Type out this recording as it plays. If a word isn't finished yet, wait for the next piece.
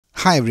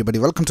Hi everybody,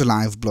 welcome to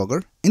Live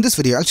Blogger. In this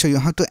video, I'll show you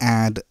how to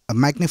add a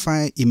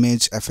Magnify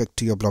image effect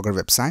to your Blogger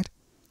website.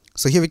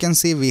 So here we can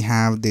see we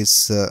have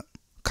this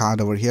card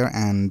over here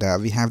and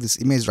we have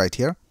this image right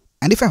here.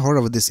 And if I hover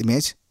over this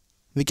image,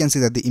 we can see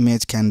that the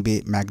image can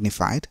be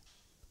magnified.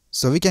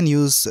 So we can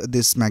use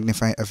this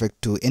Magnify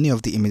effect to any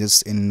of the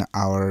images in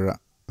our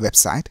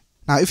website.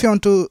 Now, if you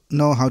want to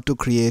know how to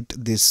create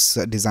this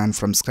design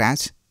from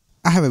scratch,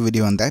 I have a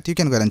video on that. You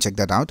can go ahead and check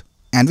that out.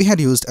 And we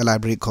had used a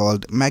library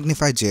called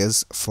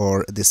Magnify.js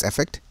for this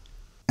effect.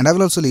 And I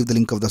will also leave the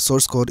link of the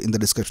source code in the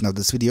description of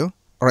this video.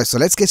 Alright, so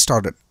let's get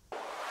started.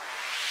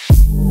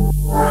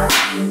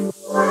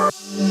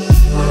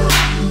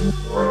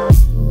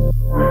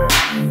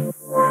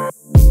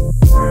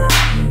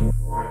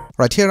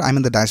 Right here, I'm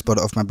in the dashboard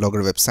of my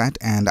Blogger website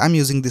and I'm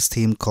using this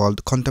theme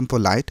called Contempo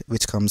Lite,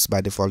 which comes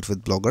by default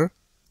with Blogger.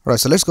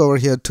 Alright, so let's go over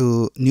here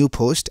to new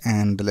post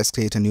and let's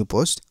create a new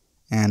post.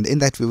 And in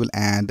that we will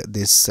add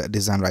this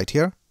design right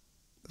here.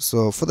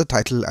 So for the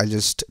title, I'll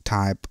just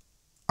type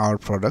our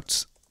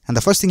products. And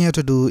the first thing you have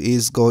to do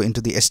is go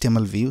into the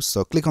HTML view.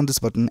 So click on this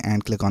button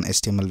and click on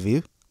HTML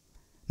view.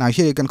 Now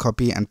here you can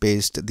copy and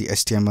paste the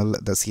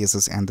HTML, the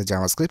CSS and the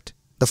JavaScript.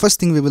 The first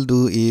thing we will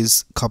do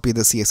is copy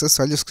the CSS.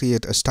 So I'll just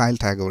create a style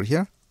tag over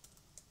here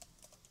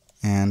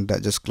and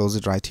just close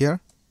it right here.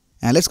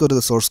 And let's go to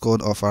the source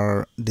code of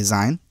our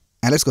design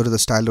and let's go to the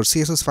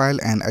style.css file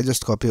and I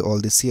just copy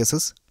all the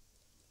CSS.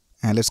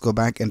 And let's go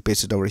back and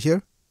paste it over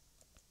here.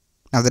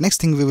 Now the next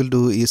thing we will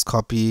do is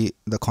copy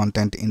the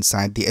content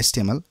inside the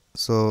HTML.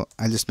 So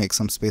I'll just make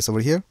some space over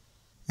here.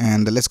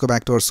 And let's go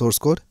back to our source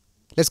code.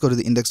 Let's go to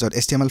the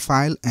index.html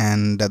file.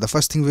 And the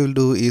first thing we will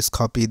do is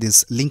copy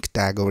this link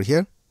tag over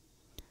here.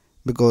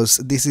 Because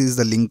this is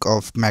the link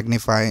of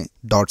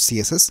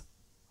magnify.css.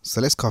 So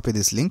let's copy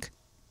this link.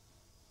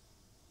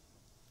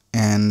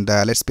 And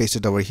let's paste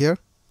it over here.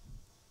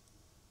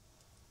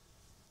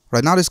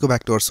 Right now, let's go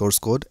back to our source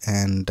code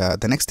and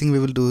the next thing we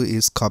will do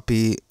is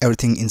copy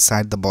everything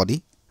inside the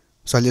body.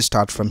 So I'll just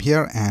start from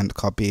here and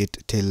copy it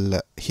till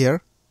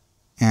here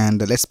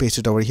and let's paste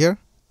it over here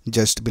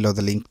just below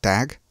the link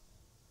tag.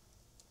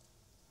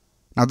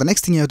 Now the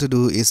next thing you have to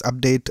do is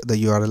update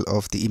the URL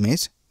of the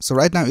image. So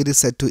right now it is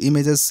set to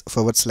images /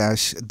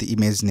 the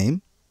image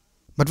name.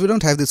 But we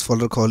don't have this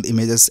folder called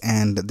images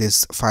and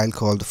this file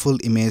called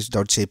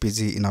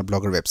fullimage.jpg in our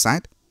Blogger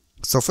website.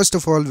 So first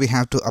of all, we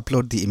have to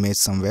upload the image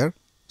somewhere.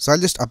 So I'll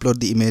just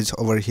upload the image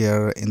over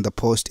here in the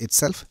post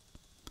itself.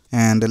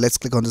 And let's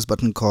click on this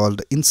button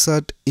called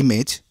Insert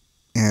Image.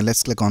 And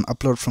let's click on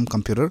Upload from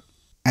Computer.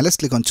 And let's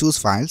click on Choose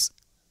Files.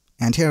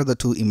 And here are the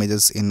two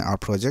images in our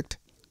project.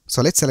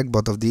 So let's select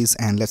both of these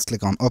and let's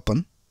click on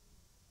Open.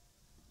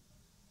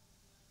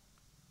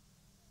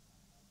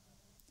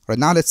 Right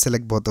now let's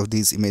select both of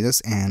these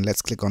images and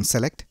let's click on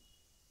Select.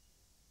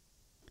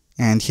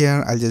 And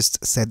here I'll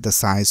just set the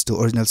size to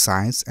original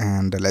size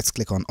and let's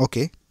click on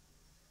OK.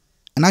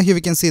 And now here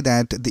we can see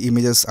that the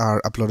images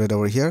are uploaded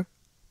over here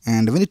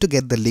and we need to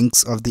get the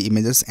links of the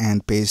images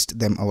and paste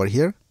them over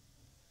here.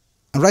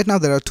 And right now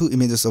there are two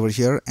images over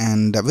here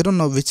and we don't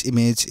know which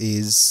image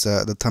is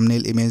the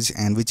thumbnail image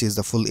and which is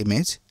the full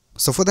image.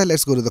 So for that,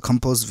 let's go to the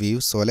Compose view.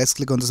 So let's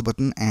click on this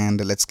button and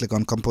let's click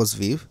on Compose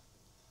view.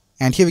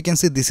 And here we can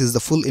see this is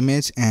the full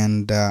image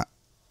and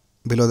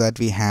below that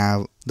we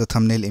have the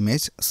thumbnail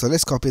image. So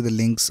let's copy the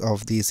links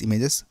of these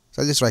images.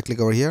 So I'll just right click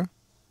over here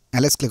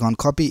and let's click on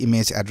Copy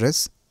Image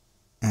Address.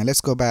 And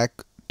let's go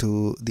back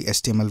to the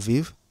HTML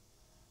view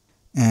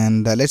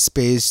and let's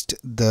paste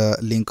the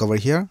link over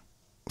here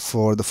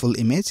for the full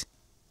image.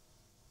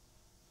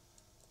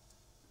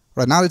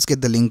 Right now let's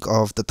get the link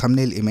of the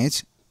thumbnail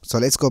image. So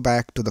let's go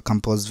back to the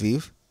Compose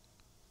view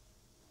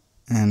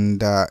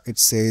and it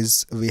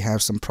says we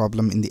have some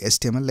problem in the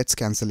HTML. Let's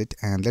cancel it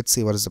and let's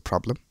see what is the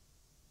problem.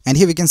 And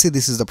here we can see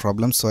this is the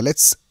problem. So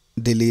let's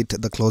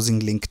delete the closing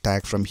link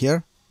tag from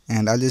here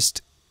and I'll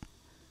just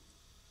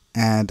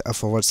add a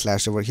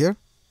 / over here.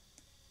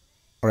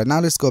 Alright,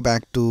 now let's go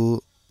back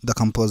to the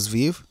Compose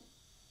view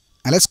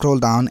and let's scroll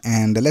down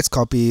and let's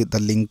copy the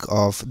link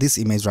of this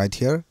image right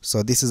here.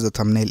 So this is the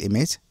thumbnail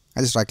image.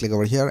 I just right click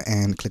over here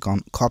and click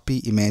on Copy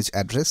Image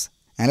Address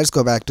and let's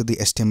go back to the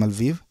HTML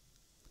view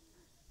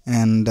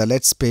and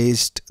let's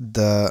paste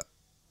the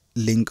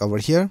link over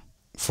here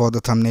for the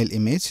thumbnail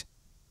image.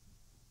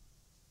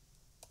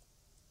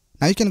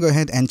 Now you can go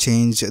ahead and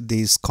change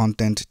this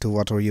content to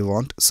whatever you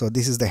want. So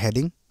this is the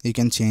heading. You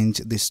can change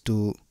this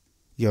to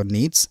your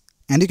needs.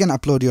 And you can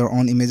upload your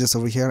own images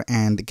over here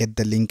and get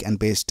the link and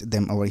paste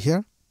them over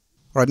here.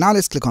 Alright, now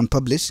let's click on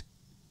Publish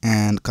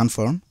and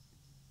Confirm.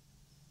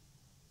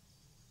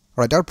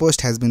 Alright, our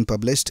post has been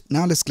published.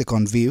 Now let's click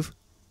on View.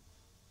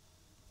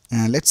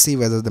 And let's see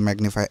whether the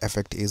Magnify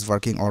effect is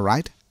working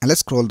alright. And let's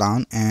scroll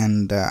down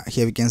and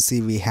here we can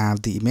see we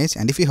have the image.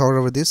 And if we hover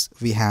over this,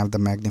 we have the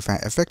Magnify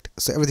effect.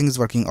 So everything is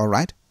working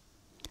alright.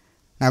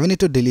 Now we need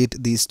to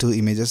delete these two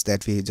images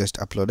that we just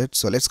uploaded.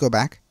 So let's go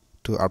back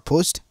to our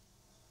post.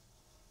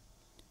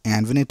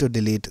 And we need to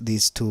delete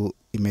these two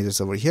images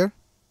over here.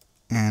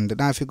 And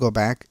now if you go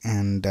back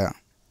and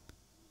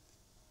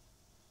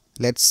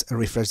Let's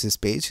refresh this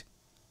page.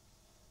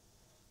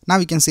 Now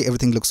we can see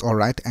everything looks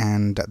alright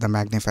and the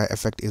Magnify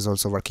effect is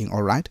also working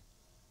alright.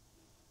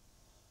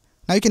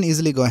 Now you can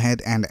easily go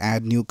ahead and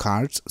add new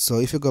cards. So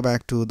if you go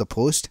back to the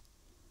post,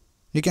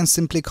 you can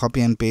simply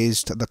copy and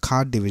paste the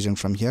card division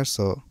from here.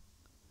 So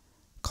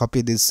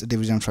copy this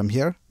division from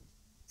here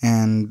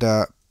and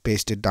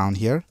paste it down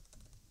here.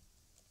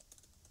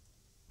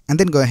 And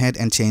then go ahead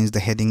and change the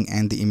heading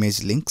and the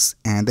image links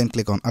and then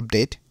click on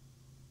update.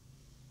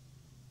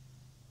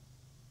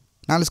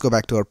 Now let's go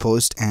back to our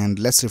post and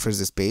let's refresh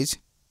this page.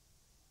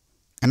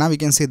 And now we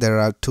can see there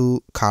are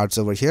two cards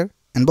over here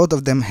and both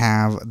of them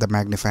have the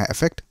Magnify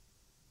effect.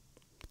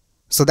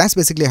 So that's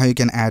basically how you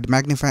can add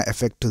Magnify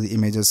effect to the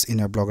images in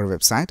your Blogger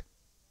website.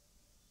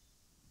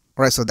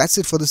 Alright, so that's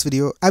it for this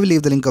video. I will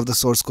leave the link of the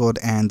source code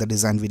and the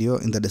design video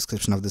in the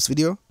description of this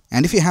video.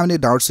 And if you have any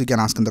doubts, you can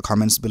ask in the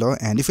comments below.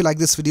 And if you like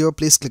this video,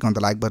 please click on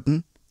the like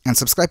button and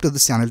subscribe to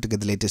this channel to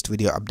get the latest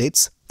video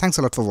updates. Thanks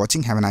a lot for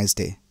watching. Have a nice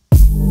day.